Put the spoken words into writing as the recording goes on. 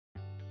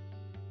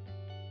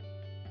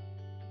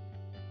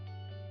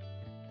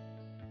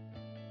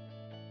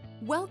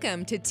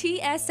Welcome to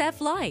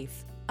TSF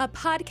Life, a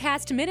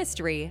podcast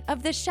ministry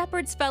of the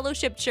Shepherd's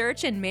Fellowship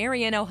Church in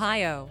Marion,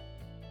 Ohio.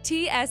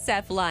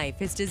 TSF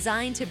Life is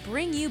designed to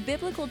bring you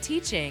biblical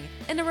teaching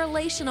in a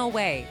relational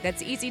way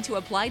that's easy to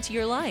apply to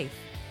your life.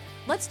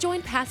 Let's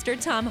join Pastor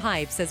Tom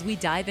Hypes as we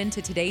dive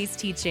into today's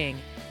teaching.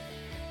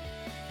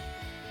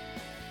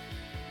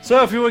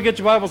 So if you want to get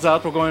your Bibles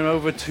out, we're going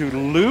over to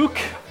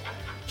Luke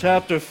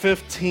chapter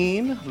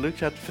 15. Luke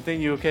chapter 15,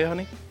 you okay,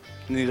 honey?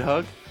 You need a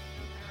hug?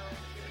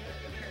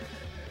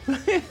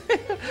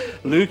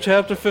 Luke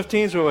chapter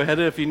 15 is where we're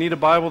headed. If you need a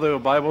Bible, there are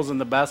Bibles in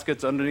the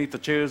baskets underneath the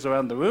chairs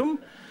around the room.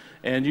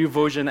 And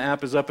YouVersion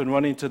app is up and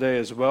running today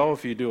as well.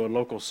 If you do a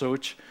local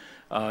search,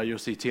 you'll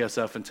see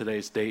TSF and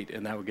today's date,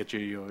 and that will get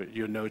you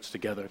your notes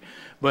together.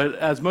 But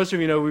as most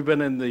of you know, we've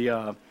been in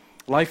the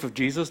life of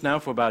Jesus now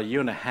for about a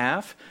year and a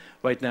half.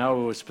 Right now,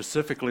 we're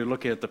specifically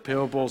looking at the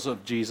parables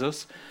of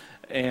Jesus.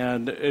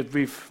 And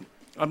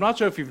I'm not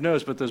sure if you've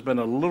noticed, but there's been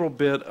a little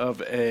bit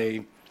of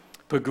a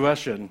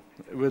progression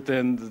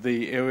within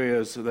the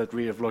areas that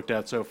we have looked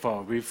at so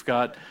far. We've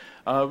got,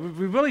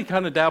 we really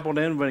kind of dabbled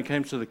in when it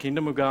comes to the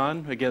kingdom of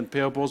God. Again,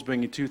 parables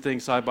bringing two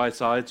things side by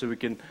side so we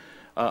can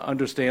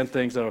understand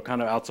things that are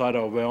kind of outside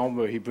our realm,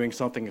 where he brings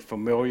something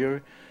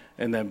familiar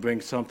and then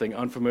brings something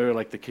unfamiliar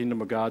like the kingdom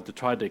of God to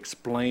try to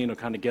explain or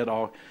kind of get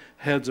our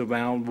heads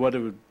around what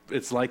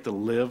it's like to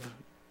live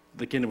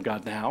the kingdom of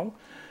God now.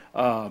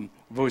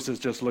 Versus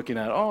just looking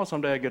at, oh,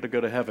 someday I get to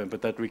go to heaven,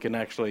 but that we can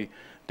actually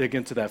dig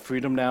into that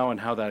freedom now and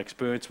how that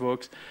experience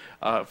works.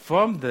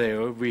 From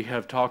there, we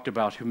have talked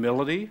about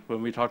humility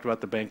when we talked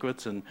about the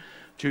banquets and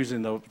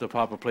choosing the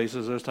proper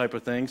places, those type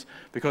of things,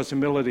 because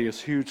humility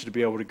is huge to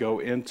be able to go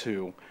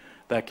into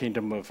that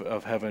kingdom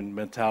of heaven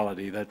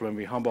mentality, that when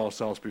we humble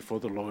ourselves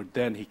before the Lord,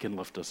 then he can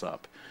lift us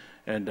up.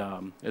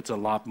 And it's a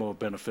lot more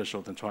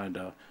beneficial than trying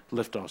to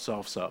lift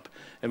ourselves up.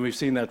 And we've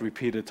seen that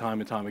repeated time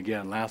and time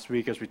again. Last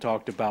week, as we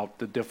talked about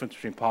the difference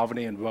between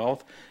poverty and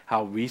wealth,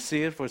 how we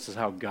see it versus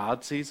how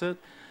God sees it,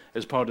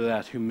 is part of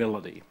that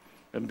humility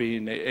and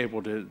being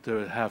able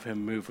to have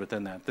him move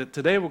within that.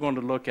 Today, we're going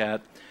to look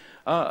at,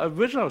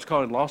 originally I was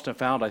calling Lost and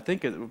Found. I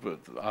think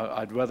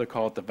I'd rather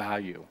call it the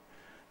value.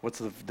 What's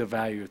the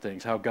value of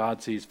things, how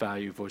God sees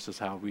value versus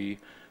how we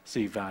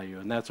see value.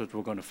 And that's what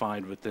we're going to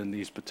find within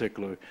these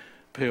particular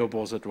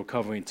parables that we're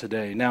covering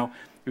today. Now,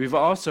 we've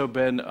also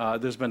been,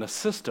 there's been a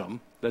system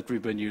that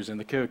we've been using,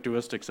 the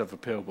characteristics of a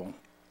parable,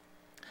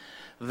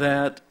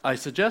 that I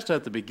suggest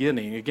at the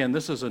beginning. Again,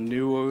 this is a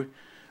newer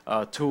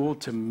tool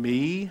to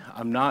me.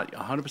 I'm not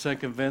 100%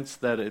 convinced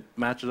that it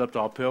matches up to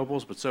all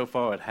parables, but so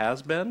far it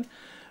has been.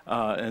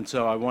 And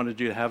so I wanted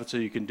you to have it so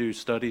you can do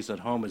studies at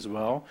home as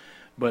well.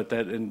 But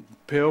that in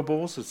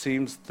parables, it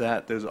seems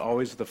that there's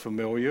always the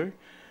familiar,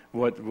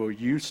 what we're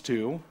used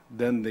to,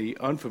 then the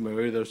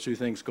unfamiliar, those two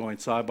things going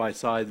side by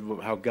side,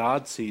 how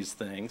God sees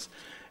things,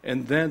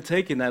 and then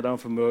taking that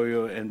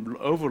unfamiliar and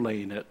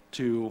overlaying it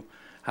to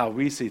how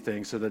we see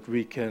things so that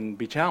we can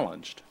be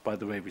challenged by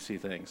the way we see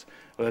things,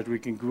 or that we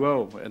can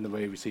grow in the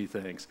way we see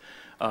things.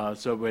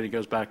 So when it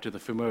goes back to the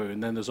familiar,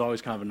 and then there's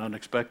always kind of an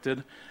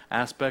unexpected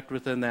aspect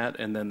within that,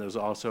 and then there's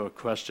also a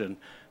question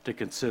to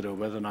consider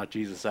whether or not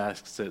Jesus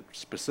asks it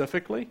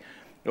specifically,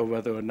 or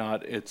whether or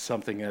not it's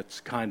something that's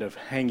kind of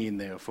hanging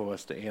there for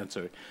us to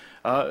answer.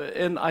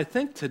 And I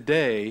think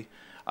today,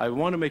 I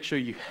want to make sure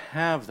you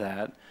have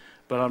that,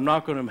 but I'm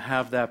not going to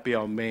have that be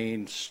our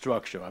main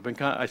structure.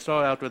 I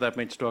started out with that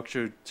main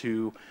structure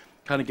to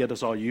kind of get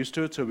us all used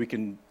to it so we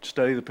can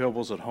study the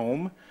parables at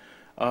home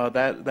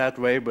that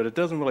way, but it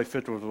doesn't really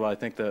fit with what I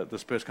think the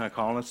Spirit's kind of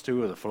calling us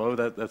to, or the flow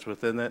that's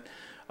within it.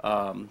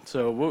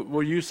 So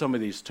we'll use some of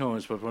these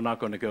terms, but we're not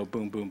going to go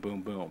boom, boom,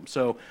 boom, boom.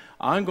 So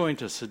I'm going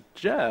to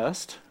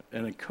suggest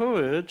and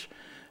encourage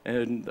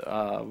and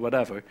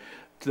whatever,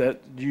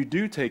 that you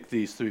do take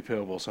these three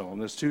parables home.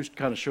 There's two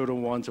kind of shorter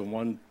ones and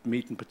one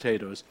meat and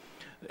potatoes,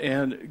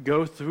 and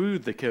go through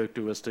the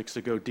characteristics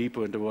to go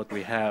deeper into what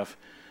we have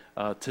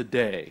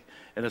today.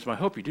 And it's my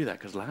hope you do that,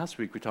 because last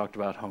week we talked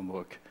about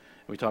homework.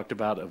 We talked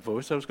about a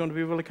verse that was going to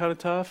be really kind of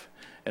tough,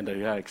 and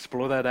to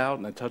explore that out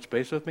and then touch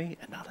base with me,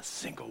 and not a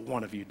single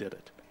one of you did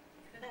it.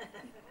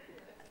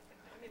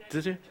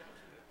 Did you?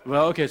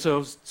 Well, okay,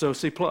 so C+.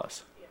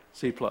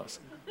 C+.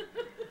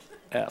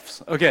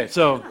 Fs. Okay,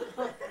 so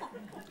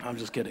I'm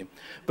just kidding.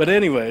 But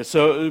anyway,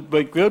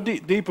 but go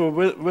deeper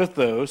with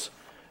those,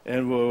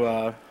 and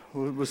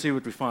we'll see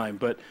what we find.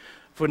 But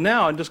for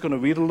now, I'm just going to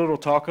read a little,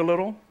 talk a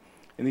little,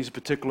 in these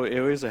particular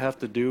areas that have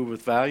to do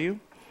with value,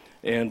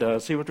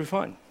 and see what we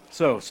find.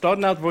 So,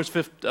 starting out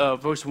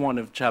verse 1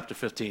 of chapter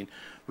 15,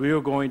 we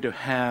are going to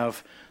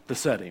have the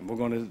setting. We're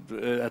going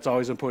to, that's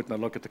always important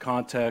to look at the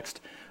context,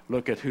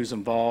 look at who's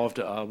involved,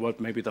 what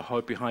maybe the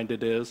heart behind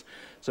it is,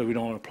 so we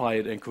don't apply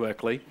it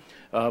incorrectly.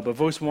 But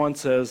verse 1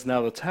 says,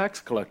 "Now the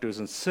tax collectors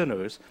and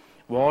sinners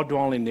were all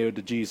drawing near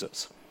to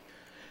Jesus,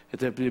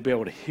 to be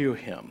able to hear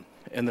him.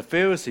 And the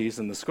Pharisees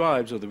and the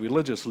scribes, or the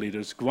religious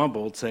leaders,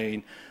 grumbled,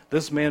 saying,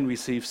 'This man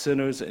receives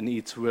sinners and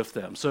eats with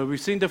them.'" So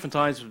we've seen different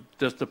times,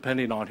 just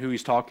depending on who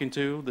he's talking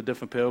to, the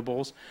different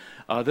parables.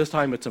 This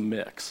time it's a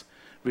mix.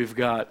 We've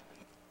got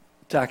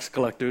tax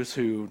collectors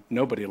who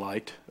nobody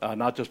liked,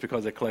 not just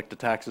because they collected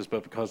taxes,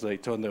 but because they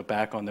turned their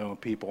back on their own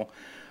people.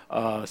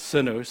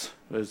 Sinners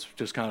is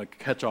just kind of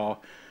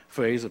catch-all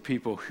phrase of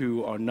people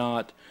who are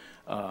not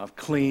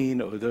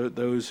clean, or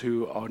those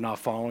who are not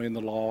following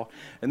the law.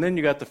 And then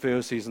you got the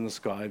Pharisees and the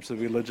scribes, the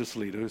religious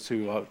leaders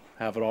who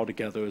have it all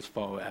together as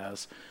far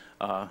as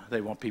they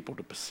want people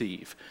to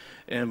perceive.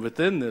 And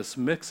within this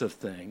mix of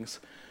things,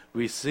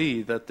 we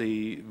see that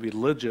the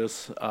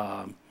religious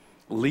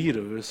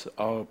leaders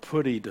are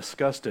pretty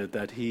disgusted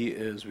that he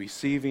is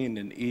receiving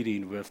and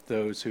eating with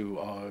those who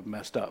are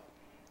messed up,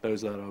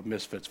 those that are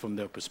misfits from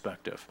their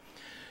perspective.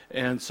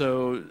 And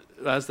so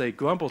as they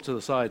grumble to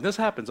the side, and this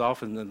happens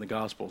often in the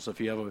Gospels, if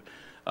you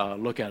ever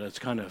look at it, it's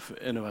kind of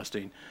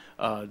interesting.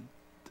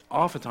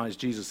 Oftentimes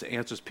Jesus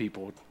answers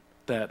people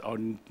that are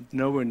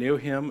nowhere near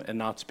him and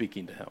not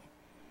speaking to him.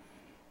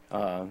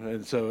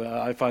 And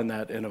so I find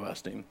that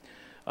interesting.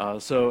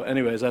 So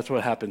anyways, that's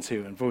what happens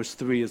here. In verse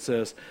 3 it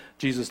says,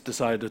 Jesus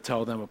decided to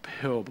tell them a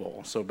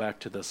parable. So back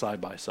to the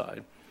side-by-side.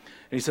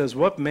 And he says,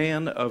 what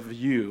man of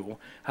you,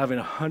 having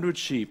 100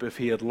 sheep, if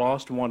he had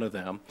lost one of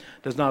them,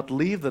 does not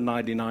leave the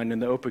 99 in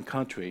the open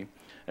country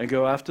and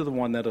go after the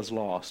one that is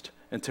lost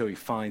until he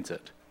finds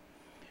it?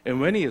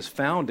 And when he has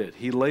found it,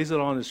 he lays it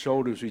on his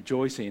shoulders,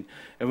 rejoicing.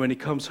 And when he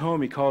comes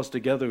home, he calls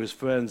together his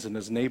friends and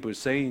his neighbors,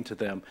 saying to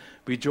them,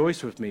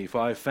 rejoice with me,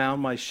 for I have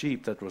found my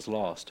sheep that was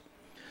lost.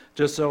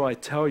 Just so I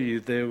tell you,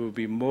 there will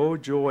be more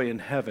joy in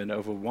heaven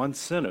over one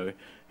sinner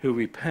who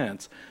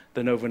repents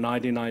than over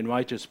 99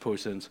 righteous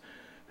persons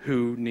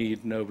who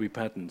need no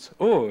repentance.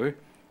 Or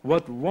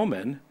what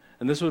woman,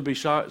 and this would be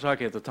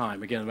shocking at the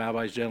time, again,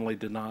 rabbis generally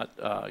did not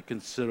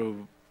consider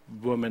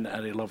women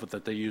at a level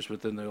that they used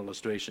within their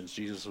illustrations.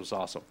 Jesus was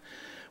awesome.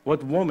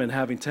 What woman,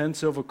 having 10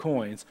 silver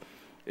coins,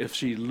 if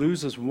she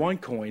loses one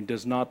coin,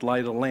 does not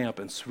light a lamp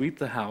and sweep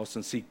the house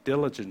and seek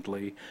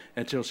diligently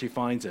until she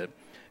finds it?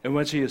 And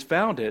when she has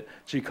found it,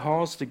 she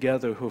calls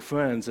together her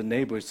friends and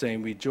neighbors,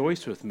 saying,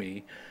 rejoice with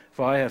me,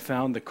 for I have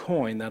found the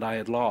coin that I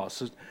had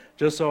lost.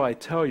 Just so I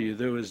tell you,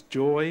 there is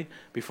joy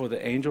before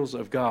the angels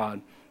of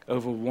God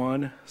over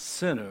one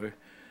sinner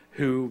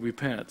who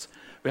repents.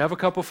 We have a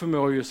couple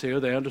familiars here.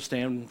 They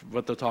understand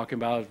what they're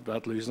talking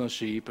about losing a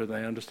sheep, and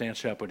they understand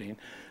shepherding.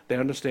 They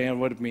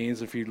understand what it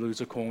means if you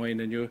lose a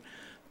coin and you're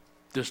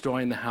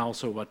destroying the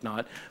house or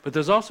whatnot. But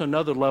there's also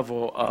another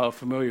level of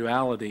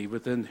familiarity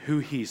within who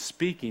he's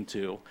speaking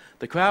to.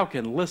 The crowd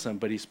can listen,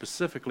 but he's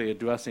specifically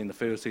addressing the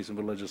Pharisees and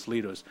religious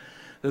leaders.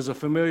 There's a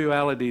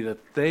familiarity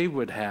that they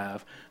would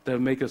have that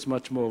would make us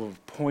much more of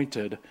a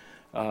pointed,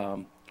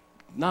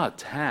 not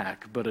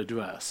attack, but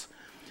address.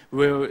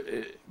 Where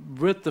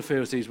with the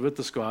Pharisees, with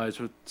the scribes,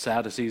 with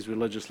Sadducees,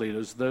 religious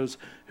leaders, those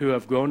who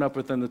have grown up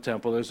within the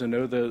temple, those who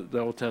know the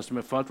Old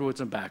Testament frontwards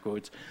and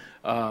backwards,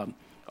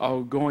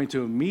 are going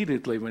to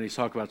immediately, when he's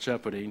talking about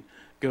shepherding,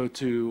 go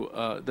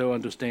to their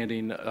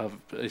understanding of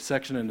a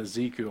section in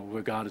Ezekiel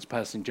where God is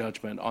passing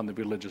judgment on the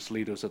religious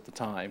leaders at the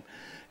time.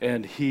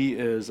 And he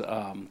is,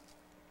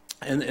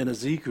 in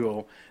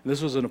Ezekiel, and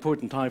this was an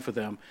important time for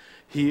them,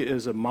 he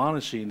is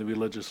admonishing the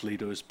religious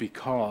leaders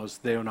because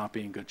they are not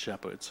being good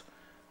shepherds.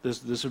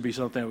 This would be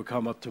something that would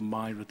come up to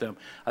mind with them.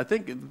 I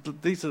think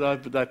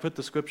I put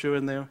the scripture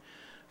in there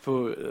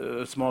for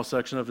a small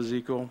section of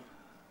Ezekiel.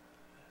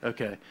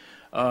 Okay.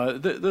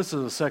 This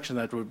is a section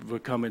that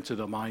would come into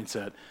the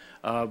mindset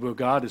where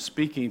God is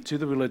speaking to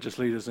the religious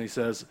leaders, and he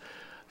says,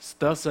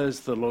 thus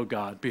says the Lord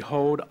God,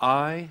 behold,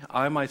 I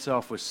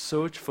myself will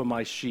search for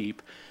my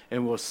sheep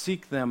and will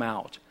seek them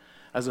out.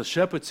 As a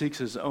shepherd seeks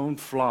his own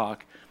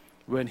flock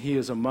when he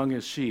is among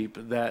his sheep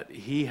that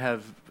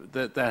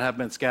have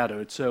been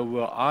scattered, so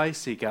will I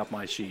seek out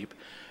my sheep,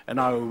 and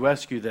I will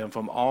rescue them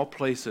from all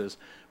places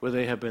where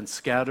they have been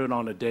scattered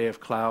on a day of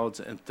clouds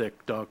and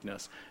thick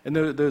darkness. And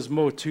there's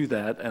more to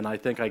that, and I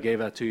think I gave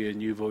that to you in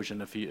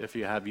YouVersion if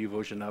you have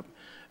YouVersion up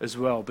as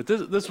well. But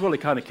this really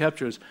kind of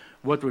captures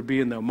what would be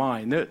in their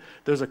mind.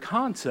 There's a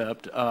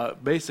concept,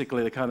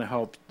 basically, that kind of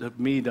helped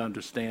me to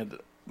understand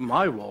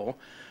my role,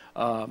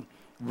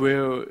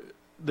 where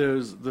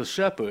there's the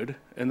shepherd,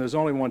 and there's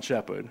only one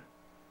shepherd,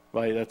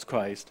 right? That's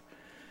Christ.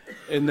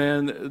 And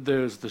then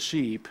there's the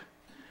sheep,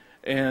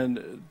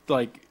 and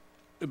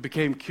it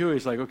became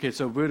curious, okay,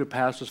 so where do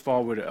pastors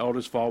fall, where do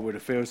elders fall, where do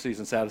Pharisees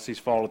and Sadducees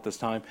fall at this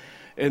time?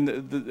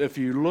 And if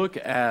you look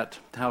at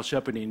how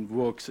shepherding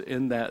works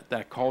in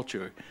that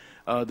culture,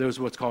 there's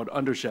what's called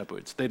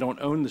under-shepherds. They don't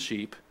own the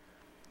sheep.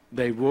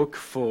 They work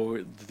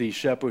for the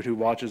shepherd who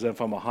watches them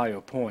from a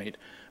higher point,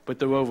 but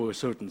they're over a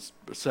certain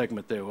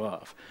segment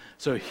thereof.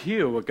 So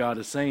here what God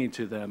is saying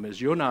to them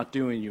is, you're not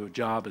doing your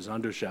job as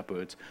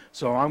under-shepherds,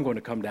 so I'm going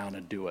to come down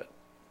and do it.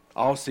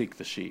 I'll seek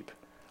the sheep.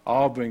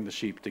 I'll bring the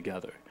sheep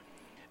together.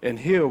 And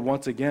here,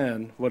 once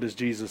again, what is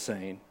Jesus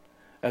saying?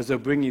 As they're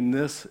bringing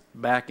this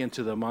back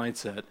into the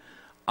mindset,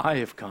 I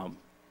have come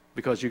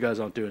because you guys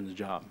aren't doing the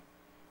job.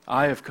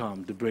 I have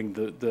come to bring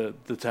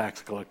the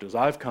tax collectors.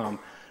 I've come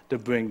to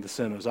bring the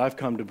sinners. I've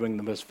come to bring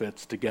the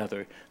misfits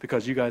together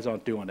because you guys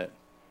aren't doing it.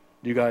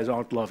 You guys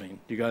aren't loving.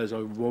 You guys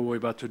are more worried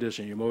about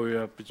tradition. You're more worried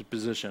about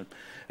position.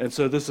 And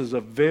so this is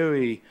a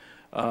very,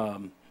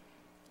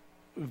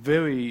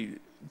 very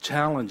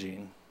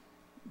challenging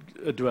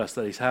address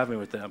that he's having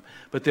with them.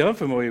 But the other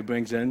familiar he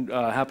brings in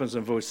happens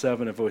in verse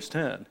 7 and verse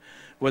 10.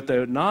 What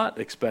they're not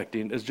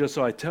expecting is, just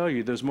so I tell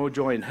you, there's more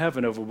joy in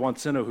heaven over one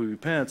sinner who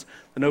repents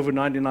than over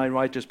 99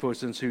 righteous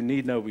persons who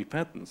need no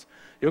repentance.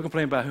 You'll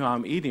complain about who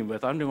I'm eating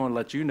with. I'm going to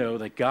let you know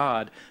that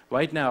God,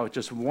 right now,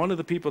 just one of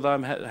the people that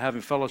I'm having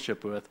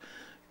fellowship with,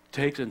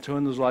 takes and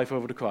turns his life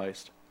over to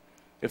Christ.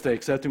 If they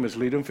accept him as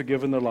leader and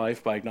forgiver in their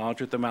life by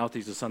acknowledging with their mouth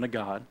he's the Son of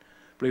God,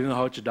 believe in the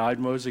heart you died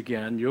and rose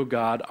again, you're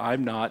God,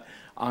 I'm not,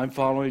 I'm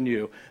following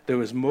you.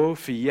 There is more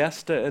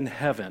fiesta in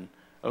heaven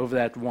over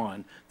that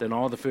one than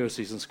all the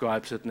Pharisees and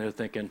scribes sitting there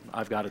thinking,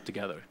 I've got it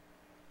together.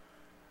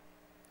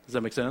 Does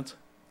that make sense?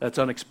 That's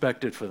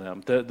unexpected for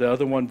them. The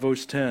other one,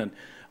 verse 10,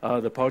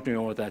 the partnering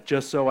on with that.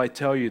 Just so I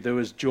tell you, there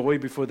is joy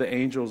before the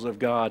angels of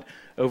God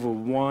over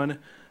one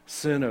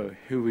sinner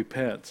who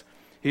repents.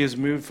 He has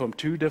moved from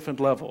two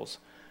different levels.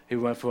 He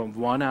went from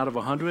 1 out of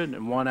 100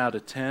 and 1 out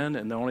of 10,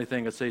 and the only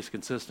thing that stays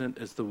consistent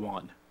is the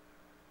one.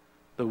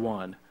 The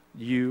one.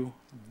 You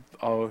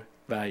are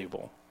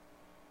valuable.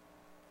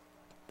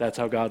 That's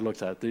how God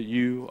looks at it, that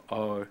you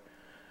are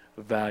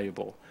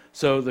valuable.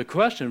 So the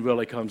question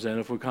really comes in,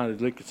 if we're kind of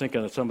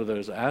thinking of some of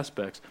those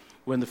aspects,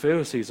 when the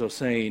Pharisees are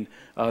saying,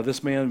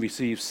 this man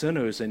receives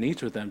sinners and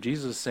eats with them,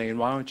 Jesus is saying,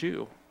 why aren't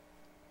you?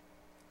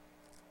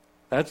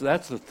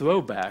 That's the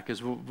throwback,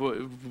 is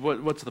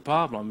what's the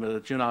problem?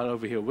 That you're not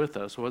over here with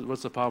us.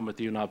 What's the problem with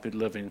you not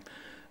living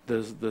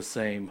the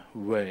same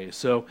way?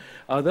 So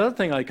the other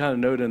thing I kind of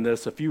note in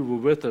this, if you were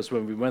with us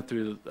when we went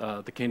through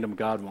the Kingdom of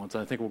God once,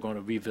 I think we're going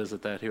to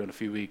revisit that here in a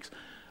few weeks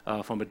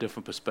from a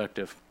different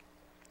perspective.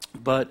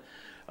 But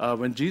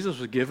when Jesus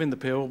was giving the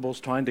parables,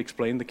 trying to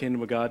explain the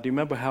Kingdom of God, do you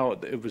remember how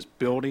it was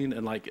building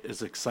and like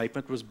his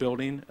excitement was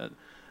building?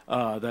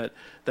 The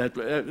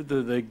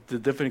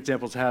different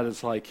examples had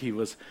is like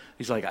he's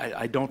like,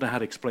 I don't know how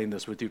to explain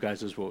this with you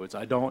guys' words.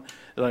 I don't,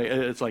 like,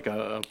 it's like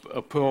a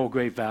pearl of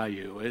great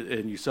value,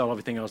 and you sell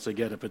everything else to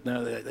get it, but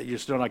no, you're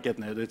still not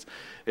getting it.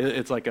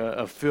 It's like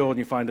a field and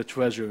you find a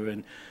treasure,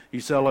 and you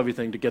sell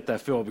everything to get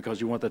that field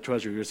because you want that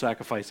treasure. You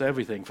sacrifice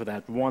everything for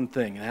that one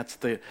thing. And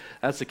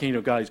that's the Kingdom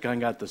of God. He's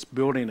kind of got this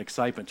building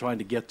excitement trying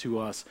to get to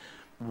us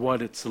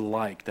what it's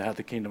like to have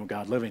the Kingdom of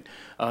God living.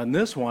 In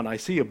this one, I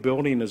see a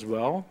building as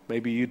well.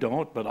 Maybe you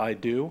don't, but I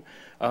do.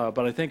 But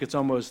I think it's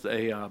almost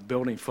a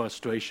building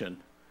frustration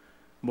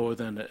more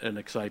than an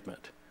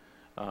excitement.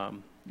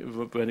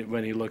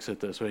 When he looks at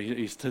this,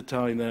 he's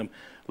telling them,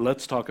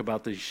 let's talk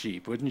about these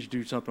sheep. Wouldn't you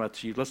do something about the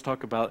sheep? Let's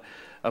talk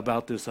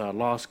about this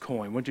lost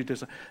coin. Wouldn't you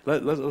do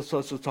let's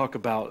talk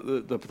about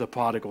the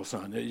prodigal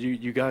son.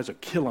 You guys are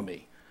killing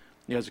me.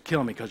 You guys are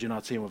killing me because you're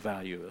not seeing what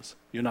value is.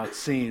 You're not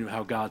seeing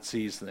how God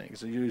sees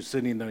things. You're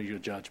sitting there with your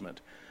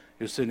judgment.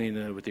 You're sitting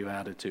there with your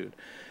attitude.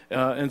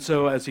 And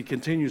so as he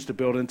continues to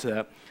build into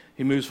that,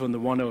 he moves from the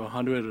 1 out of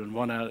 100 and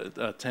 1 out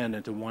of 10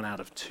 into 1 out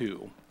of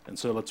 2. And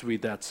so let's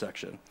read that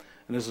section.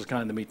 And this is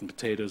kind of the meat and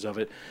potatoes of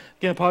it.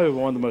 Again, probably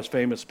one of the most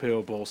famous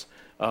parables,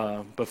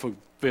 but for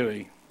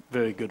very,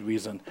 very good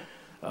reason.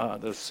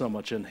 There's so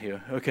much in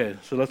here. Okay,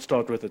 so let's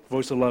start with it.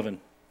 Verse 11.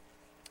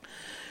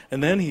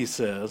 And then he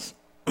says,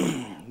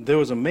 there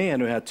was a man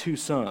who had 2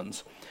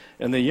 sons,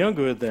 and the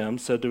younger of them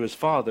said to his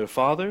father,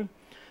 Father,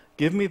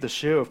 give me the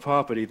share of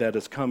property that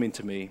is coming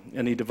to me.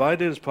 And he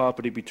divided his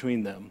property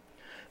between them.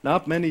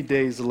 Not many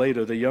days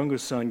later, the younger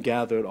son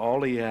gathered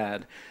all he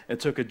had and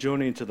took a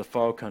journey into the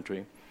far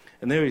country.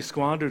 And there he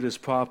squandered his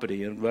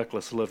property in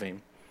reckless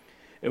living.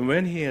 And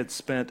when he had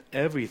spent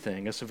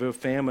everything, a severe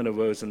famine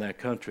arose in that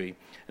country,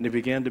 and he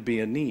began to be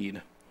in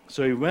need.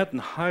 So he went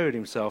and hired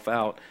himself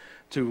out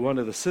to one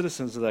of the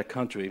citizens of that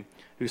country,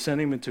 who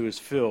sent him into his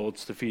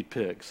fields to feed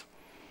pigs.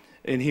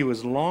 And he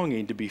was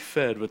longing to be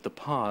fed with the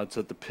pods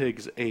that the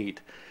pigs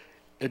ate,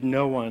 and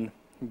no one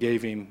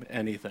gave him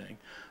anything.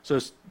 So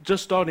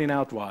just starting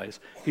out wise,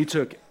 he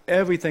took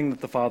everything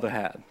that the father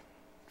had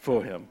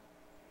for him.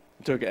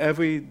 He took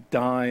every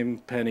dime,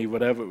 penny,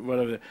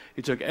 whatever.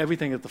 He took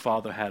everything that the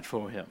father had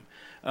for him.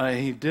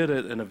 He did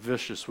it in a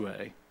vicious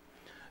way.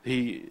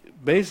 He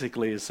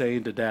basically is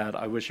saying to Dad,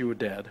 I wish you were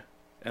dead.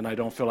 And I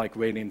don't feel like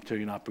waiting until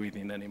you're not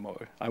breathing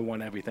anymore. I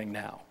want everything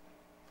now.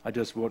 I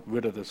just want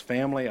rid of this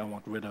family. I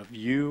want rid of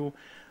you.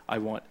 I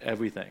want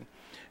everything.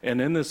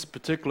 And in this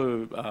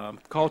particular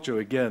culture,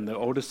 again, the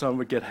oldest son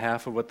would get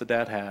half of what the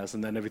dad has,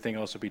 and then everything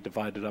else would be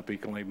divided up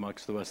equally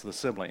amongst the rest of the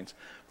siblings.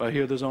 But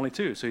here there's only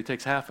 2, so he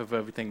takes half of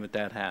everything that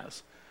dad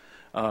has,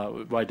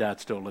 while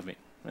dad's still living,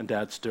 and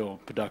dad's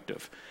still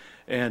productive.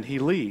 And he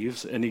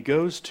leaves, and he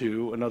goes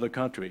to another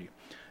country.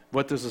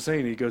 What does it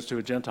say? He goes to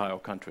a Gentile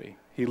country.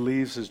 He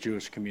leaves his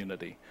Jewish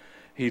community.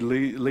 He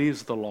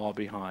leaves the law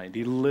behind.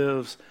 He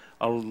lives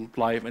a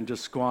life and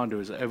just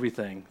squanders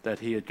everything that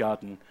he had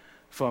gotten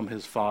from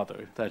his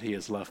father that he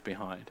has left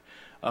behind.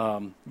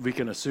 We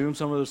can assume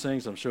some of those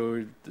things. I'm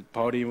sure the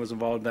partying was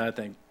involved in that. I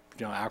think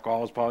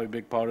alcohol is probably a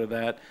big part of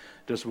that.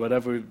 Just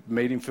whatever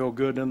made him feel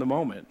good in the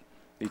moment.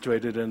 He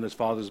traded in his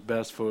father's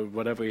best for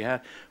whatever he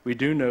had. We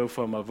do know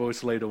from a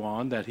verse later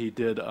on that he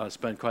did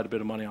spend quite a bit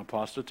of money on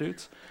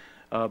prostitutes,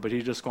 but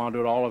he just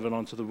squandered all of it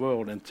onto the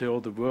world until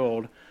the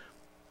world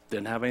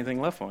didn't have anything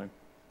left for him.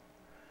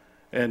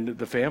 And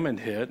the famine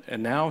hit,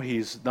 and now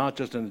he's not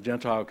just in the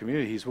Gentile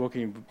community, he's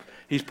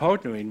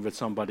partnering with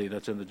somebody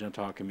that's in the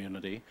Gentile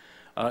community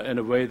in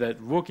a way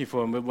that working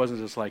for him, it wasn't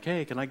just like,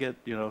 hey, can I get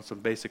some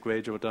basic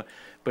wage or whatever,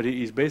 but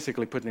he's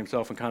basically putting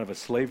himself in kind of a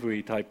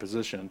slavery type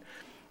position,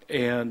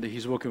 and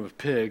he's working with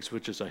pigs,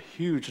 which is a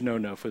huge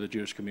no-no for the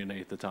Jewish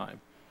community at the time.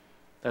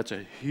 That's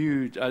a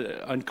huge,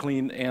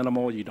 unclean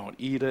animal. You don't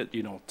eat it.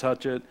 You don't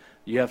touch it.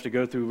 You have to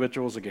go through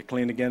rituals to get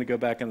clean again, to go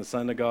back in the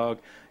synagogue.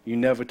 You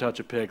never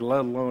touch a pig, let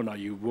alone are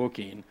you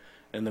working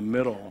in the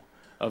middle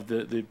of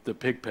the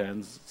pig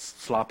pens,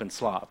 slop and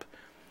slop.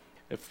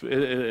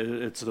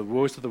 It's the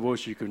worst of the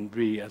worst you can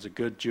be as a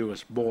good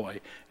Jewish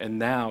boy. And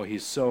now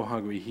he's so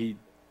hungry, he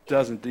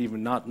doesn't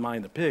even not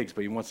mind the pigs,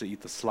 but he wants to eat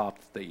the slop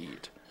that they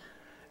eat.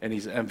 And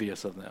he's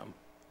envious of them.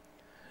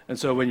 And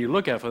so when you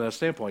look at it from that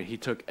standpoint, he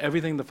took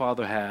everything the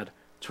father had,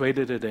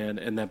 traded it in,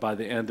 and then by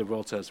the end the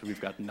world says, we've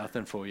got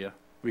nothing for you.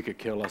 We could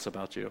care less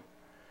about you.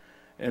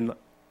 And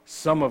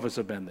some of us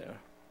have been there.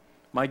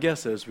 My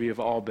guess is we have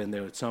all been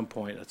there at some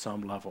point, at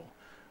some level.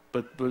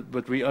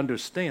 But we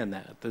understand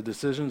that. The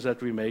decisions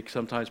that we make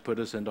sometimes put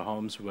us into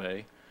harm's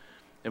way,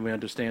 and we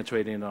understand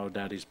trading in our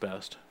daddy's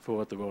best for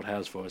what the world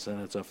has for us,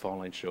 and it's a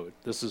falling short.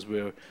 This is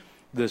where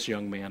this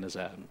young man is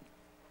at.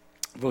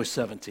 Verse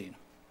 17.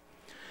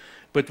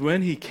 But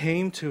when he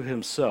came to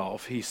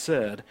himself, he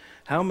said,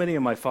 how many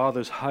of my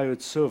father's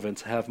hired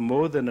servants have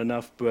more than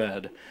enough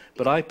bread,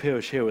 but I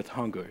perish here with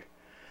hunger?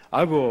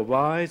 I will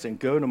arise and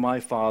go to my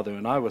father,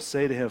 and I will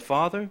say to him,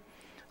 Father,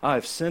 I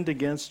have sinned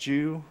against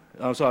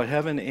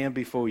heaven and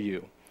before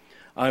you.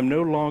 I am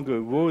no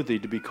longer worthy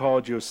to be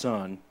called your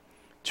son.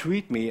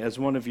 Treat me as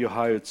one of your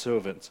hired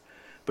servants.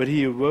 But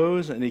he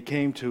arose and he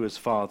came to his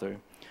father.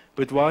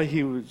 But while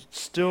he was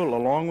still a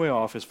long way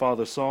off, his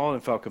father saw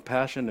and felt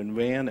compassion and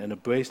ran and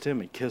embraced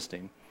him and kissed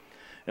him.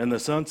 And the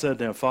son said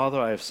to him, Father,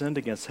 I have sinned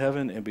against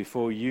heaven and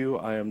before you.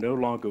 I am no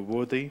longer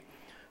worthy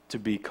to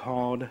be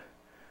called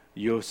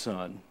your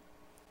son.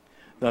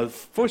 Now,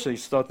 fortunately,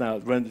 starting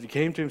out, when he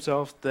came to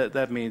himself,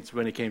 that means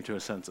when he came to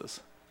his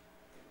senses.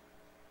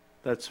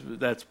 That's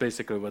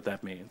basically what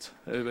that means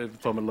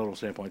from a little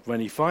standpoint. When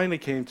he finally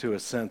came to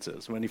his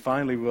senses, when he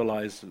finally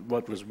realized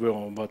what was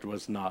real and what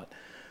was not,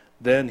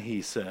 then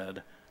he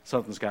said,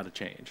 something's got to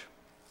change.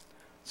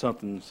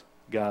 Something's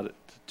got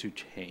to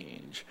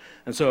change.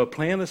 And so a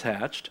plan is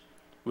hatched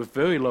with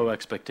very low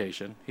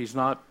expectation. He's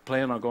not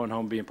planning on going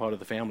home and being part of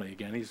the family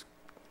again. He's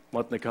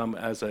wanting to come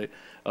as a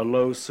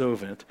low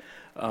servant.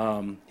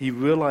 He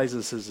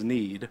realizes his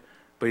need,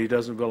 but he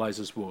doesn't realize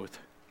his worth.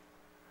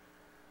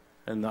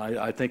 And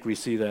I think we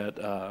see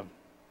that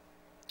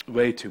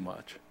way too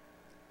much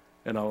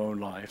in our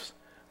own lives.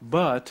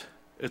 But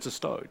it's a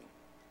start.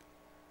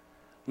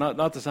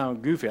 Not to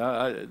sound goofy,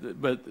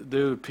 but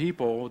there are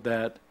people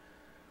that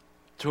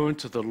turn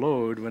to the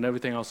Lord when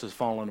everything else is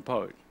falling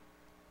apart.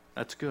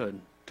 That's good.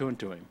 Turn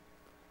to Him.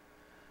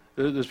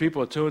 There's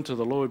people that turn to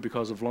the Lord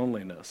because of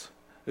loneliness.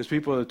 There's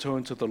people that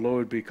turn to the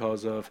Lord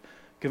because of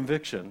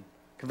conviction.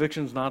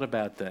 Conviction's not a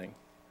bad thing.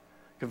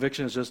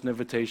 Conviction is just an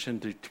invitation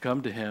to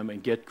come to Him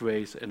and get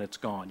grace, and it's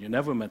gone. You're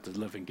never meant to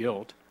live in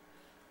guilt.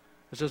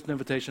 It's just an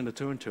invitation to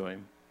turn to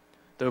Him.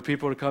 There are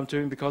people that come to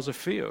Him because of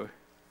fear.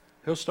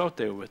 He'll start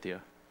there with you.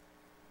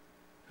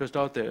 He'll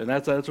start there. And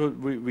that's what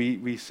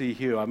we see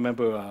here. I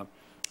remember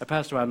I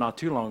passed around not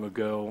too long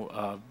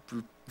ago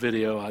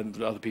video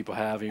other people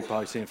have, and you've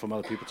probably seen it from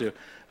other people too,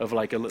 of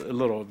like a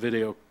little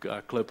video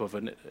clip of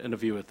an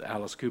interview with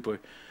Alice Cooper.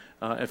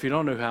 If you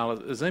don't know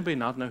who does anybody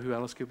not know who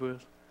Alice Cooper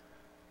is?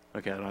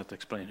 Okay, I don't have to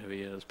explain who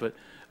he is, but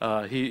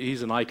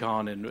he's an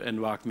icon in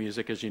rock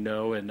music, as you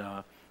know, and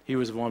he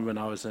was one when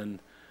I was in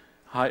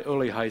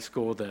early high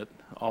school that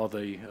all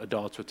the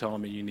adults were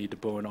telling me you need to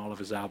burn all of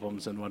his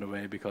albums and run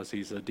away because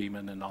he's a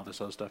demon and all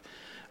this other stuff.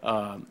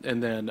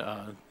 And then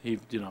he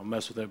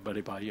messed with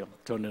everybody by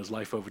turning his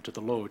life over to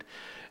the Lord,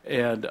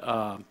 and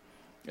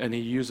he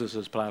uses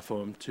his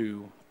platform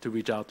to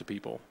reach out to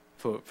people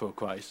for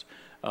Christ.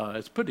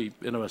 It's a pretty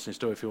interesting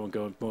story if you want to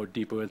go more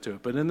deeper into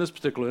it. But in this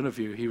particular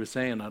interview, he was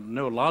saying, I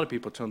know a lot of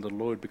people turn to the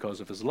Lord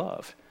because of His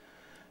love.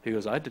 He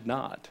goes, I did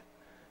not.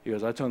 He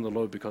goes, I turned to the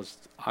Lord because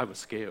I was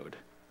scared.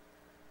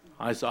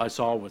 I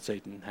saw what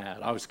Satan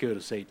had. I was scared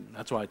of Satan.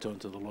 That's why I turned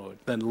to the Lord.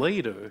 Then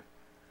later,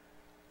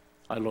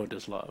 I learned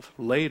His love.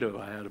 Later,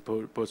 I had a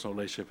personal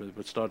relationship.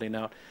 But starting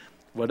out,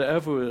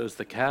 whatever is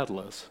the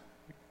catalyst,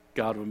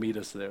 God will meet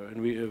us there.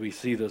 And we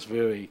see this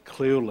very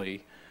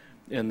clearly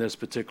in this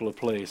particular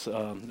place.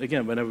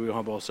 Again, whenever we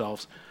humble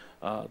ourselves,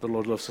 the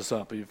Lord lifts us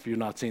up. If you're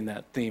not seeing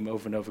that theme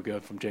over and over again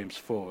from James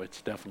 4,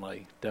 it's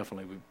definitely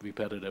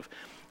repetitive.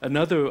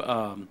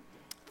 Another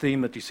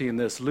theme that you see in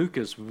this, Luke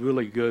is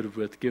really good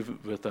with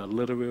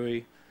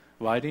literary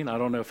writing. I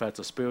don't know if that's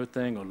a Spirit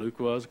thing or Luke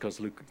was, because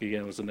Luke,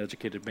 again, was an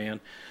educated man.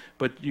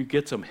 But you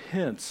get some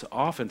hints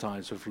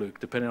oftentimes with Luke,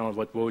 depending on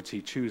what words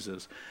he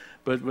chooses.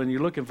 But when you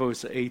look in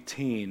verse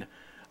 18,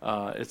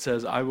 it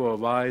says, I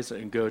will arise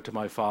and go to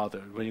my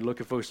father. When you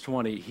look at verse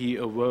 20, he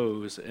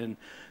arose and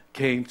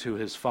came to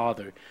his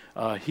father.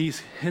 He's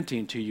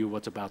hinting to you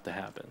what's about to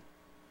happen.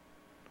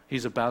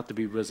 He's about to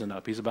be risen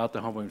up. He's about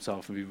to humble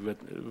himself and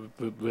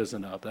be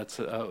risen up. That's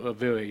a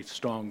very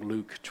strong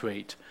Luke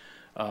trait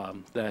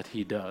that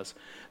he does.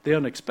 The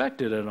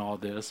unexpected in all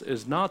this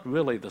is not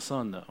really the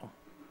son, though.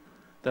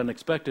 The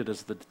unexpected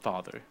is the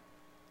father.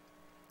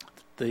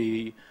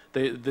 They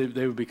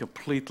would be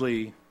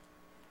completely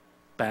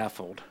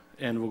baffled,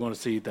 and we're going to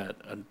see that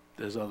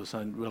his other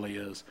son really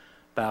is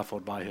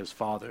baffled by his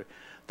father.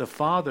 The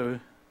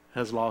father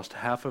has lost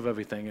half of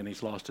everything, and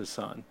he's lost his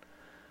son.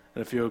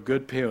 And if you're a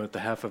good parent,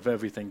 the half of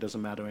everything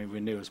doesn't matter anywhere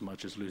near as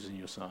much as losing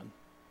your son.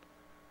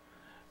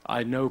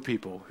 I know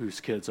people whose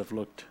kids have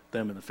looked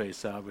them in the face,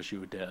 said, I wish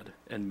you were dead,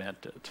 and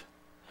meant it,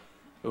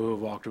 or who have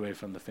walked away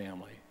from the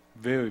family.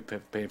 Very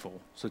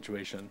painful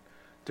situation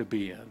to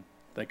be in,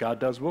 that God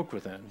does work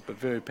within, but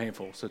very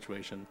painful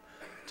situation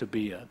to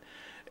be in.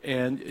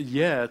 And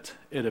yet,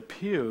 it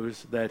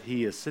appears that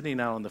he is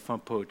sitting out on the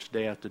front porch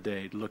day after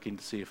day looking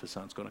to see if his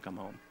son's going to come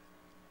home.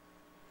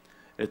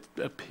 It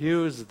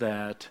appears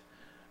that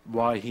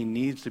why he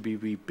needs to be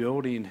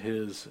rebuilding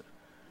his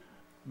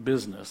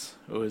business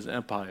or his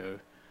empire,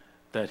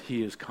 that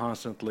he is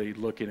constantly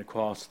looking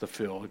across the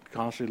field,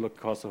 constantly looking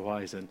across the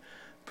horizon,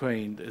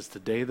 praying, is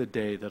today the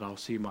day that I'll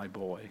see my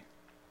boy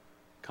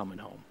coming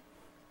home?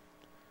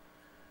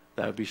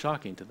 That would be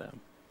shocking to them.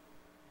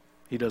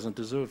 He doesn't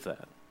deserve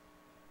that.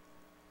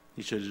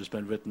 He should have just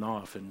been written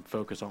off and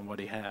focused on what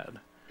he had.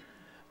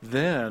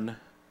 Then,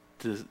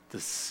 to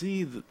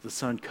see the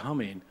son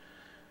coming,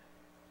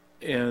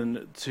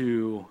 and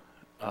to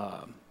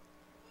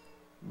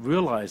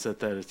realize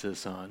that is his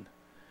son,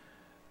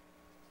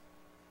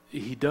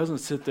 he doesn't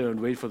sit there and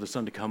wait for the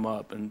son to come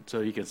up and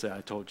so he can say,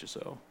 I told you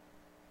so.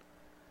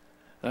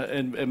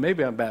 And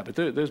maybe I'm bad, but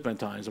there's been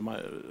times,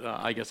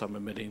 I guess I'm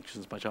admitting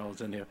since my child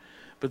was in here,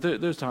 but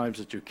there's times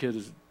that your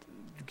kids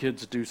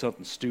do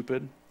something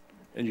stupid,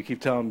 and you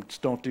keep telling them,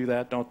 don't do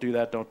that, don't do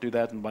that, don't do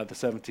that, and by the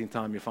 17th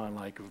time you find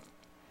like,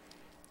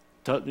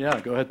 yeah,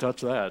 go ahead,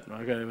 touch that.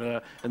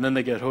 Okay, and then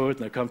they get hurt,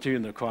 and they come to you,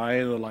 and they're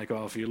crying, and they're like,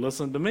 oh, if you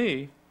listen to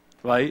me,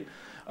 right?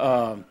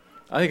 I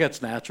think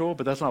that's natural,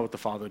 but that's not what the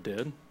father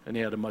did, and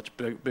he had a much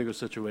bigger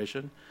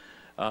situation.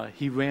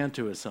 He ran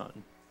to his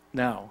son.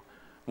 Now,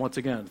 once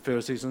again,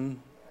 Pharisees and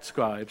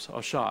scribes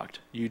are shocked.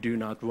 You do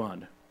not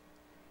run.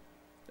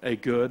 A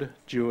good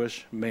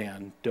Jewish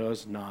man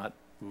does not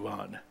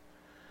run.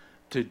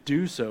 To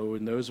do so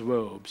in those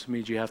robes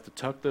means you have to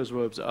tuck those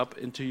robes up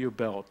into your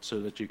belt so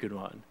that you can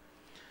run.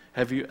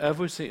 Have you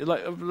ever seen,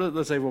 like,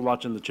 let's say we're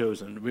watching The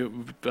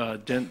Chosen.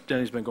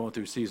 Denny's been going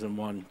through season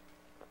 1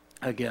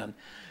 again,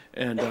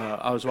 and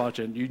I was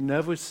watching. You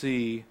never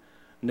see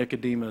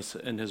Nicodemus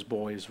and his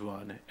boys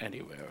run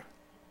anywhere.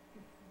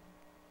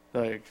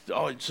 Like,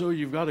 oh, so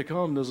you've got to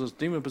come. There's this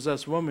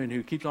demon-possessed woman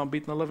who keeps on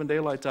beating the living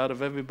daylights out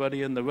of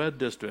everybody in the red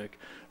district.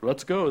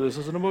 Let's go. This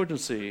is an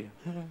emergency.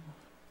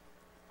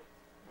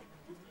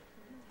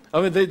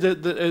 I mean,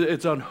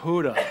 it's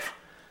unheard of.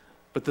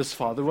 But this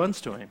father runs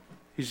to him.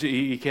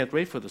 He can't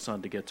wait for the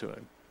son to get to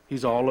him.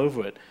 He's all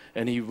over it,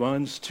 and he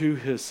runs to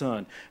his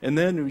son. And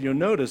then you'll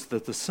notice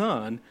that the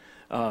son,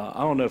 I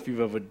don't know if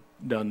you've ever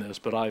done this,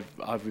 but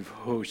I've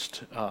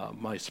rehearsed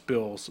my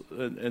spills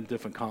in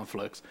different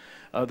conflicts.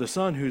 The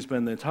son, who's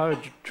been the entire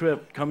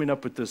trip coming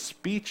up with this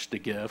speech to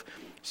give,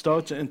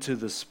 starts into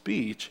the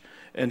speech,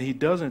 and he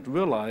doesn't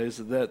realize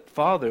that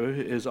father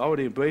has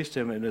already embraced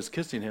him and is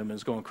kissing him and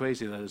is going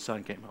crazy that his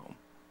son came home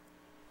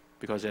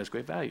because he has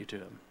great value to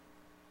him.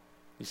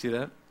 You see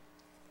that?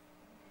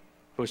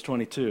 Verse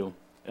 22.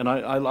 And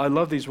I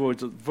love these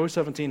words. Verse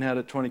 17 had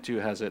it, 22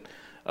 has it.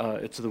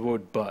 It's the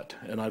word but.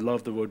 And I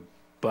love the word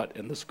but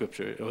in the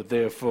scripture, or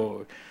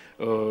therefore,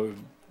 or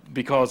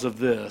because of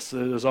this.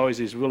 There's always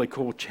these really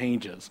cool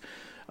changes.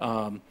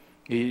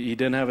 He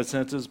didn't have his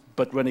senses,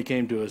 but when he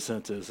came to his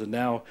senses. And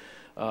now,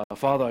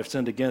 Father, I've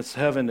sinned against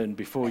heaven, and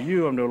before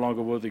you I'm no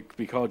longer worthy to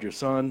be called your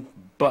son.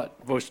 But,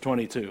 verse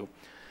 22,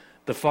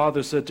 the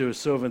father said to his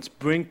servants,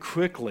 bring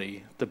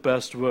quickly the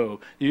best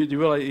robe. You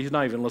realize he's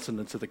not even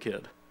listening to the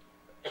kid.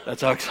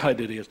 That's how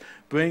excited he is.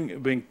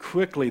 Bring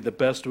quickly the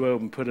best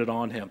robe and put it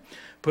on him.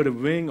 Put a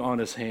ring on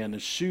his hand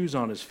and shoes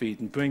on his feet,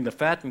 and bring the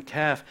fattened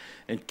calf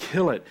and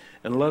kill it,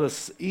 and let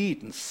us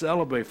eat and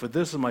celebrate. For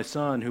this is my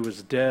son who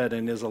was dead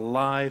and is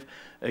alive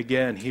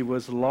again. He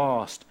was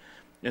lost,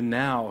 and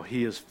now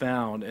he is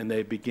found. And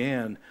they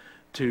began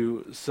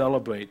to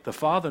celebrate. The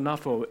father, not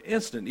for an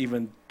instant,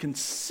 even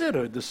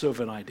considered the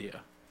servant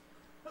idea.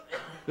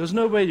 There's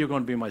no way you're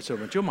going to be my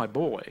servant. You're my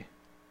boy.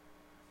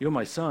 You're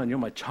my son, you're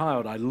my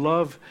child, I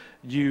love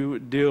you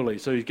dearly.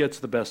 So he gets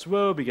the best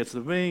robe, he gets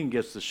the ring, he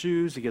gets the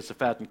shoes, he gets the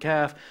fattened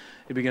calf,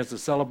 he begins to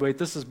celebrate.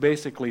 This is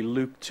basically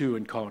Luke 2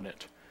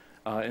 incarnate.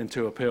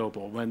 into a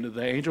parable. When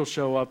the angels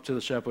show up to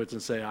the shepherds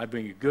and say, I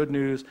bring you good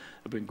news,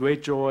 I bring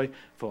great joy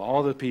for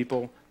all the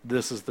people,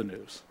 this is the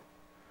news.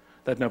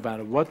 That no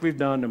matter what we've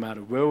done, no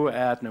matter where we're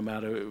at, no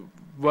matter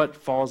what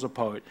falls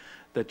apart,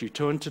 that you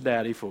turn to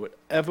Daddy for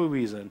whatever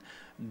reason,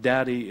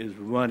 Daddy is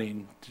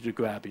running to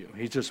grab you.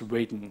 He's just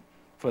waiting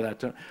for that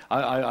turn.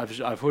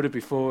 I've heard it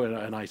before,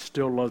 and I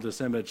still love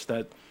this image,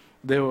 that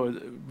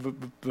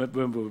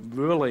when we're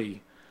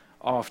really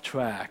off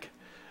track,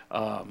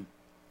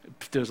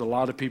 there's a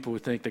lot of people who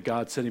think that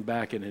God's sitting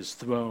back in his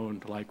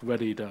throne, like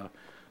ready to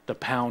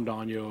pound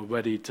on you, or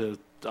ready to,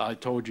 I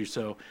told you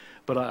so.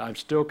 But I'm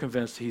still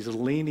convinced he's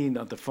leaning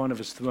at the front of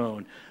his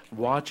throne,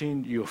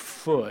 watching your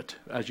foot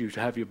as you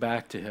have your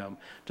back to him,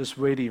 just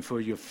waiting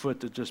for your foot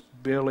to just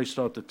barely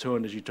start to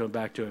turn as you turn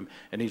back to him,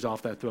 and he's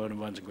off that throne and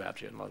runs and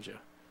grabs you and loves you.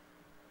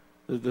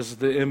 This is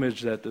the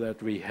image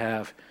that we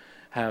have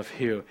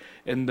here.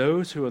 And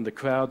those who are in the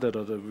crowd that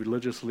are the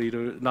religious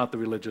leaders, not the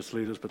religious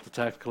leaders, but the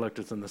tax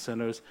collectors and the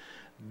sinners,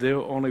 their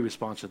only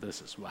response to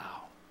this is,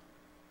 wow.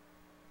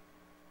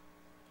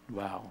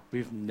 Wow,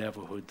 we've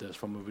never heard this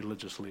from a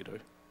religious leader.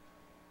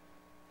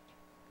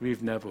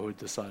 We've never heard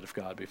this side of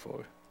God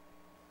before.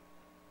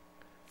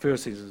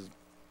 Pharisees and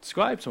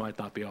scribes might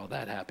not be all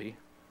that happy,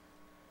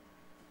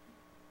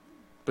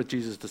 but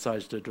Jesus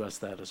decides to address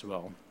that as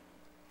well.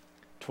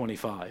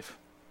 25.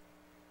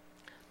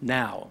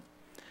 Now,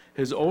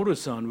 his older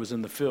son was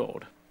in the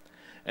field,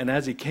 and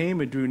as he came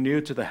and drew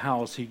near to the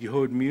house, he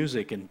heard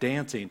music and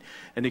dancing,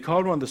 and he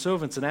called one of the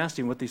servants and asked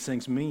him what these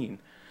things mean.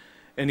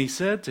 And he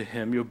said to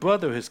him, your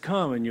brother has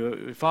come, and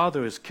your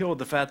father has killed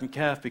the fattened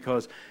calf,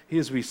 because he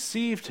has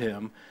received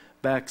him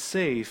back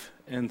safe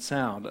and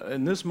sound.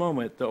 In this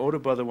moment, the older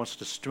brother wants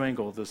to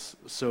strangle this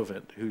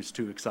servant who's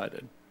too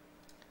excited.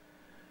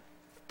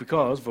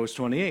 Because, verse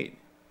 28,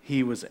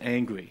 he was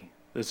angry.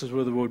 This is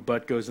where the word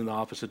but goes in the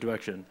opposite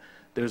direction.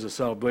 There's a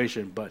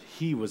celebration, but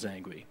he was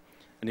angry,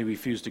 and he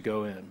refused to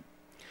go in.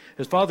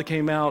 His father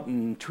came out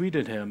and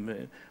treated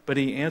him, but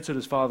he answered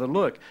his father,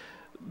 look,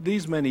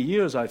 these many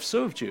years I've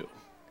served you,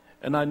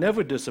 and I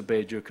never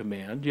disobeyed your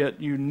command,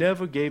 yet you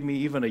never gave me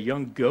even a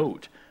young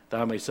goat that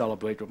I may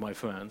celebrate with my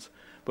friends.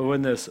 But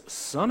when this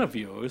son of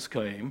yours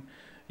came,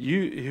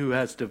 you who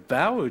has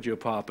devoured your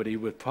property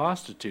with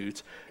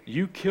prostitutes,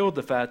 you killed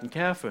the fattened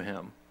calf for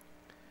him.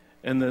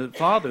 And the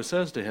father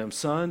says to him,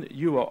 son,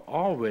 you are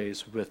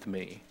always with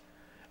me,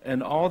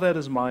 and all that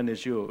is mine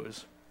is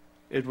yours.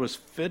 It was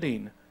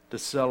fitting to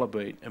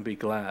celebrate and be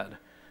glad,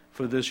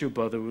 for this your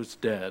brother was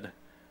dead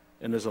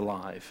and is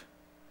alive.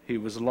 He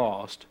was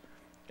lost,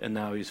 and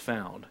now he's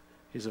found.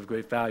 He's of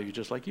great value,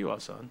 just like you are,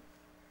 son.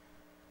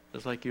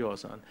 Just like you are,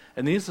 son.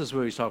 And this is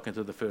where he's talking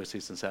to the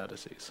Pharisees and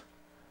Sadducees.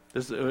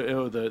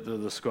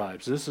 The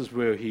scribes. This is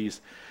where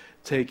he's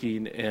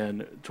taking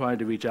and trying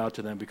to reach out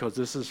to them, because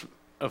this is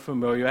a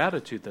familiar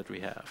attitude that we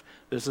have.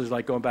 This is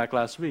like going back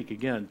last week.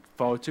 Again,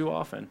 far too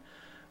often,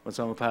 when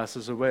someone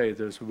passes away,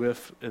 there's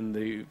rift in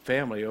the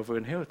family over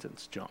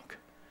inheritance junk.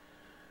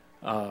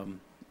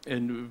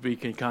 And we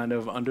can kind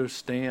of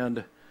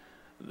understand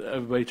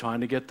everybody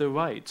trying to get their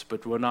rights,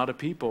 but we're not a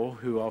people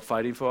who are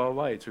fighting for our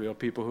rights. We are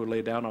people who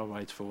lay down our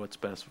rights for what's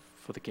best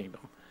for the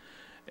kingdom.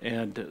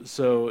 And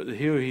so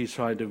here he's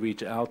trying to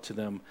reach out to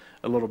them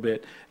a little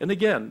bit. And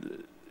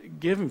again,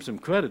 give him some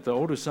credit. The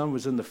older son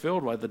was in the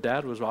field while the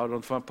dad was out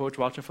on the front porch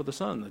watching for the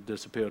son that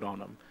disappeared on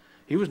him.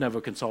 He was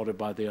never consulted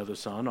by the other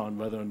son on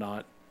whether or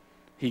not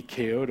he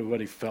cared or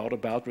what he felt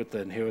about with the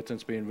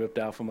inheritance being ripped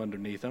out from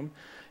underneath him.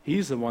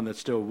 He's the one that's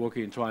still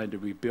working, trying to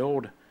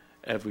rebuild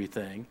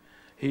everything.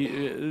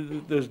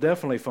 There's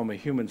definitely, from a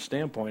human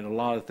standpoint, a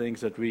lot of things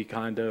that we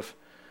kind of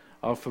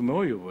are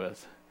familiar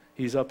with.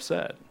 He's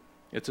upset.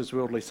 It's his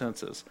worldly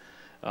senses,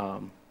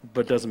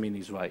 but doesn't mean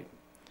he's right.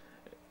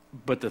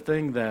 But the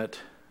thing that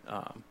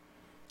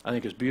I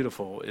think is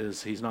beautiful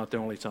is he's not the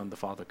only son the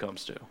father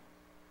comes to.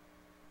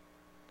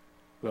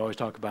 We always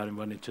talk about him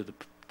running to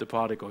the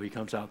prodigal. He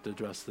comes out to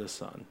address this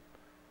son.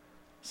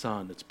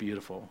 Son, it's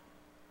beautiful.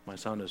 My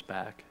son is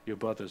back. Your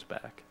brother's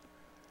back.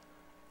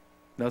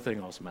 Nothing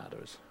else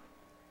matters.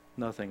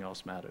 Nothing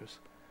else matters.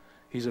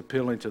 He's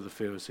appealing to the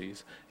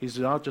Pharisees. He's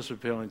not just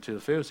appealing to the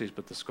Pharisees,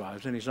 but the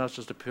scribes. And he's not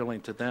just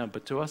appealing to them,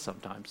 but to us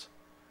sometimes.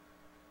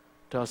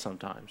 To us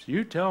sometimes.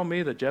 You tell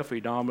me that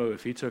Jeffrey Dahmer,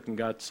 if he took and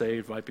got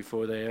saved right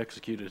before they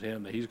executed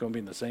him, that he's going to be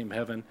in the same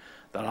heaven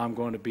that I'm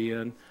going to be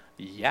in?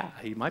 Yeah,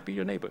 he might be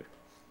your neighbor.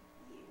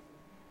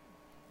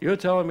 You're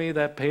telling me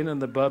that pain in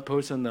the butt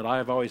person that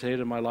I've always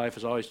hated in my life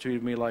has always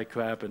treated me like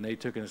crap, and they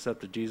took and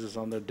accepted Jesus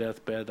on their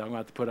deathbed, I'm going to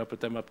have to put up with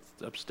them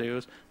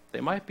upstairs?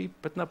 They might be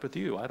putting up with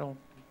you. I don't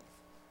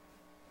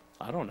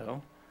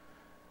know.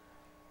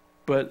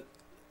 But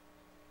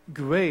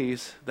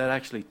grace that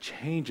actually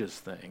changes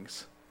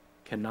things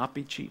cannot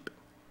be cheap.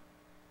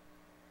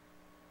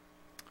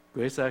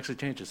 Grace that actually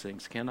changes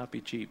things cannot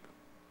be cheap.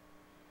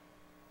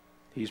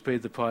 He's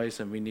paid the price,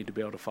 and we need to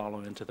be able to follow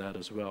into that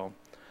as well.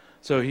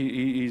 So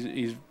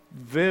he's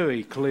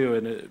very clear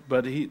in it,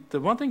 but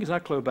the one thing he's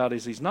not clear about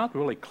is he's not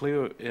really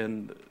clear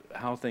in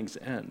how things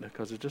end,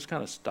 because it just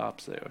kind of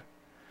stops there.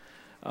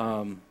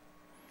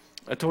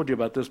 I told you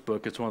about this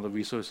book. It's one of the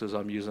resources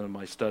I'm using in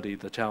my study,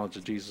 The Challenge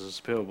of Jesus'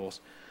 Parables.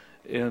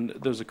 And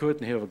there's a quote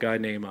in here of a guy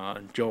named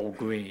Joel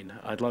Green.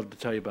 I'd love to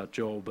tell you about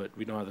Joel, but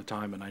we don't have the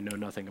time, and I know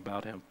nothing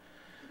about him.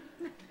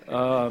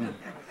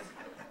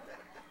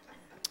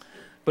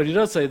 But he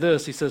does say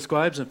this. He says,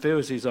 scribes and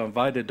Pharisees are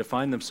invited to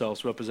find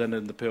themselves represented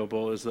in the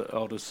parable as the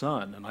eldest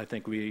son. And I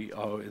think we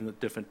are in the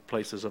different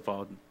places of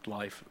our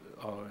life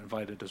are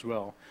invited as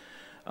well.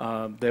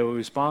 They were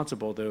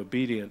responsible, they're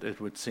obedient,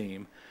 it would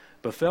seem,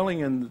 but failing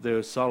in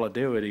their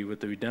solidarity with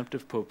the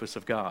redemptive purpose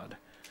of God,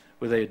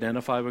 where they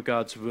identify with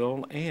God's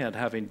will and,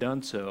 having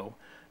done so,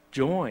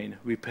 join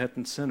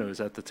repentant sinners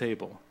at the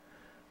table,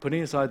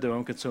 putting aside their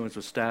own concerns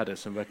with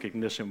status and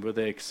recognition, where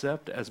they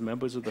accept as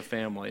members of the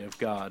family of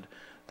God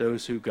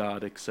those who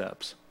God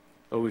accepts,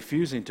 or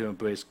refusing to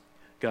embrace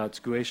God's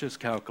gracious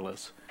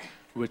calculus,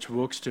 which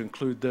works to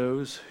include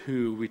those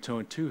who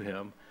return to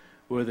him,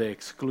 where they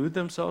exclude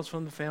themselves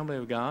from the family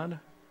of God.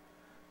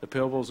 The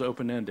parable is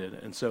open-ended,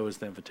 and so is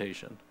the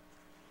invitation.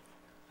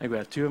 I think we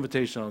have two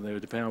invitations on there,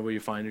 depending on where you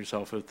find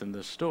yourself within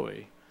this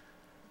story.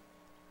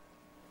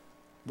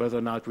 Whether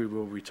or not we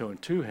will return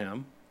to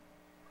him,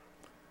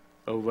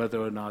 or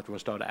whether or not we'll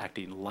start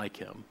acting like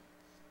him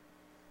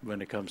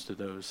when it comes to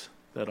those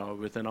that are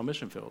within our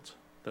mission fields.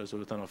 Those are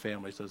within our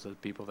families, those are the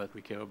people that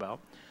we care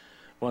about.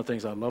 One of the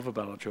things I love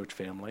about our church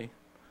family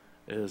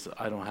is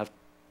I don't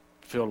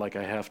feel like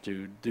I have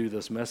to do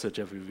this message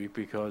every week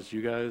because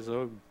you guys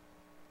are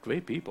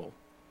great people.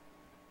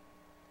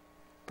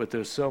 But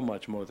there's so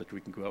much more that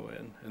we can grow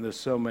in, and there's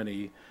so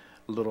many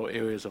little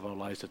areas of our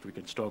lives that we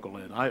can struggle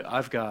in. I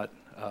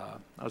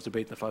was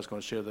debating if I was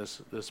going to share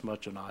this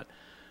much or not,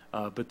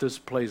 but this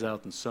plays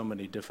out in so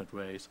many different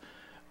ways.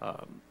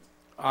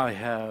 I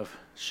have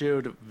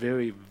shared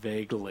very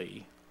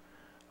vaguely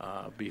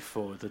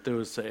before that there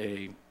was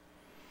a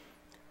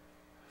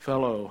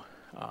fellow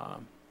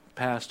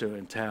pastor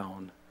in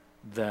town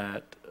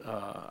that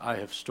I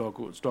have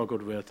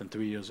struggled with, and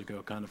 3 years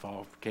ago kind of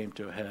all came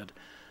to a head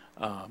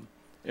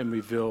and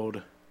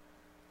revealed,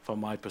 from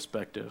my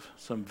perspective,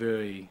 some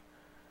very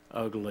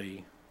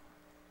ugly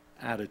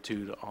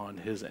attitude on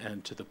his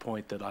end, to the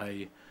point that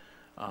I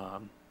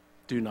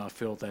do not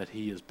feel that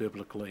he is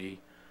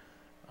biblically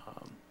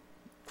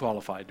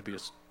qualified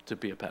to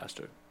be a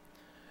pastor.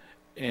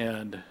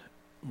 And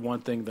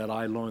one thing that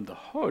I learned the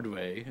hard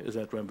way is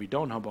that when we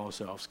don't humble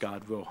ourselves,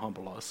 God will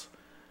humble us,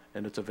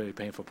 and it's a very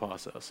painful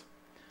process.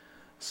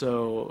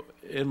 So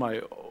in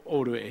my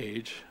older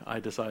age, I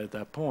decided at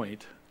that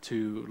point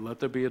to let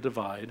there be a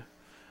divide,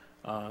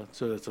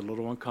 so it's a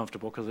little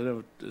uncomfortable, because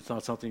it's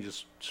not something you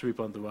just sweep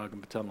under the rug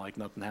and pretend like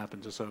nothing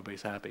happened just so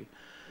everybody's happy.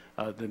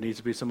 There needs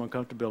to be some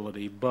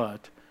uncomfortability,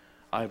 but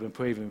I've been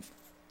praying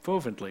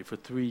fervently for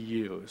 3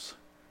 years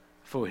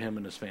for him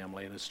and his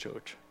family and his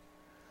church,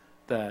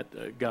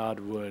 that God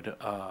would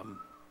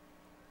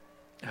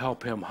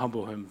help him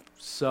humble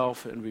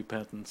himself in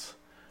repentance.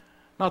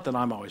 Not that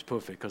I'm always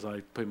perfect, because I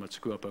pretty much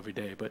screw up every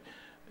day, but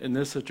in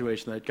this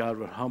situation, that God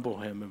would humble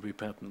him in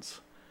repentance.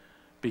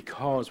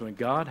 Because when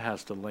God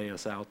has to lay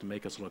us out to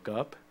make us look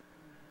up,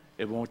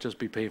 it won't just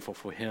be painful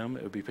for him,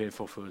 it would be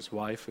painful for his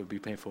wife, it would be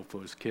painful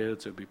for his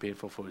kids, it would be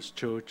painful for his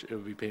church, it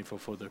would be painful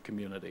for the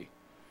community,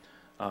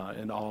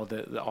 and all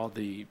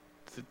the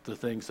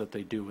things that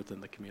they do within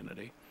the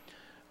community.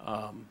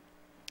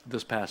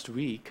 This past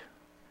week,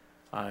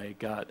 I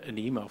got an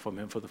email from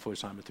him for the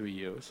first time in 3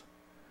 years,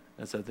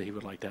 and said that he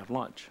would like to have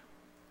lunch.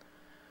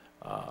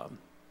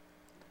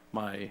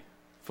 My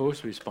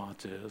first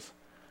response is,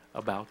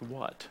 about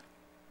what?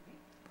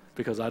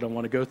 Because I don't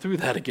want to go through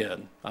that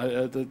again.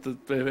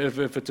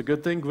 If it's a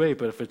good thing, great,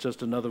 but if it's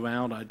just another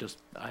round,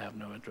 I have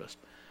no interest.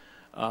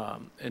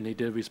 And he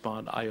did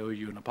respond, I owe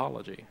you an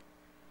apology.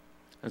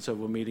 And so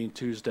we're meeting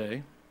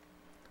Tuesday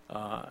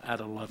at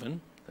 11.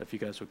 If you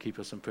guys would keep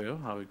us in prayer,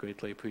 I would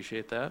greatly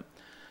appreciate that.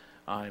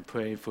 I'm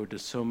praying for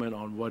discernment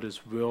on what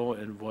is real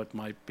and what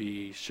might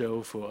be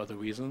show for other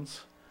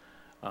reasons.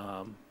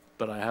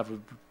 But I have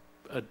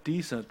a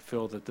decent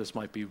feel that this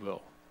might be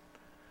real.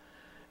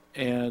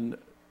 And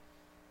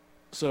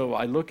so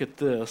I look at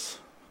this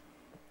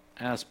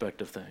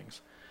aspect of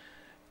things,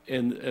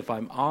 and if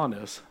I'm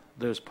honest,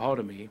 there's part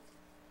of me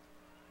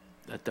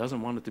that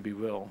doesn't want it to be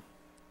real,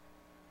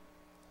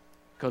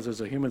 because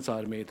there's a human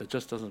side of me that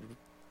just doesn't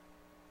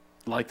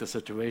like the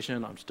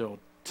situation. I'm still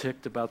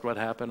ticked about what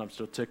happened. I'm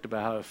still ticked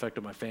about how it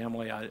affected my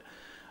family.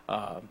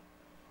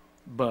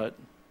 But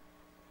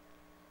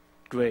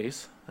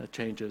grace that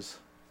changes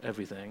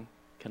everything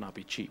cannot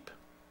be cheap.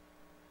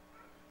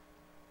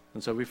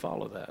 And so we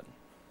follow that.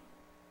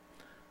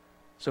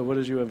 So what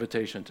is your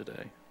invitation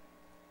today?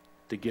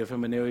 To give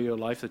him an area of your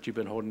life that you've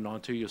been holding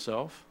on to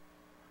yourself?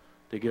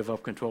 To give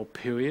up control,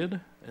 period,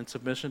 in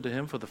submission to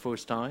him for the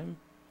first time?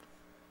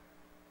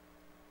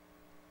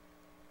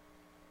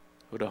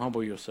 Or to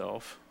humble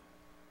yourself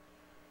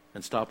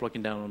and stop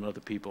looking down on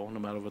other people, no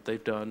matter what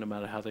they've done, no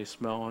matter how they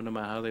smell, no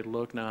matter how they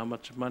look, no matter how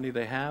much money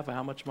they have, or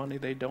how much money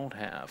they don't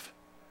have,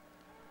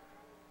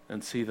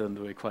 and see them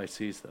the way Christ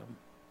sees them?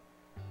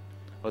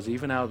 Because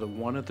even out of the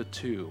one of the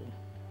two,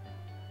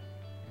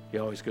 he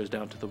always goes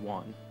down to the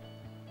one,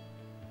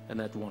 and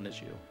that one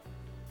is you.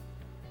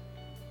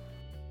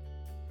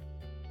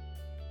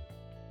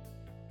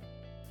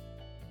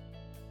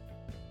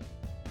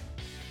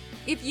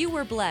 If you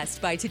were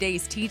blessed by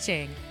today's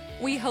teaching,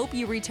 we hope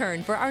you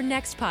return for our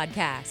next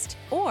podcast.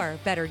 Or,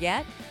 better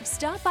yet,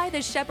 stop by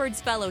the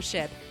Shepherd's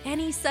Fellowship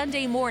any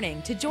Sunday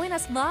morning to join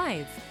us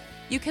live.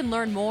 You can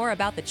learn more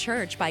about the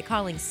church by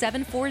calling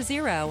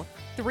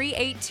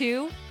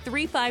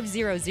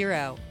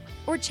 740-382-3500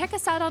 or check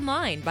us out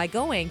online by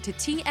going to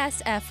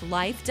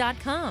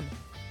tsflife.com.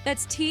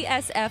 That's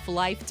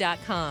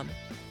tsflife.com.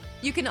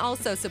 You can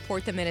also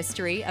support the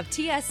ministry of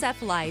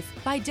TSF Life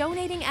by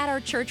donating at our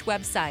church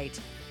website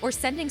or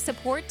sending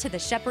support to the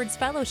Shepherd's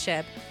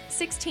Fellowship,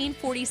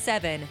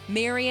 1647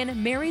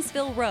 Marion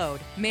Marysville Road,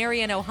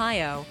 Marion,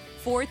 Ohio,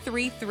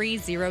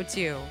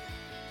 43302.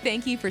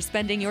 Thank you for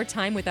spending your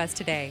time with us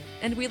today,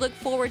 and we look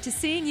forward to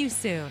seeing you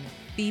soon.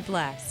 Be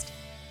blessed.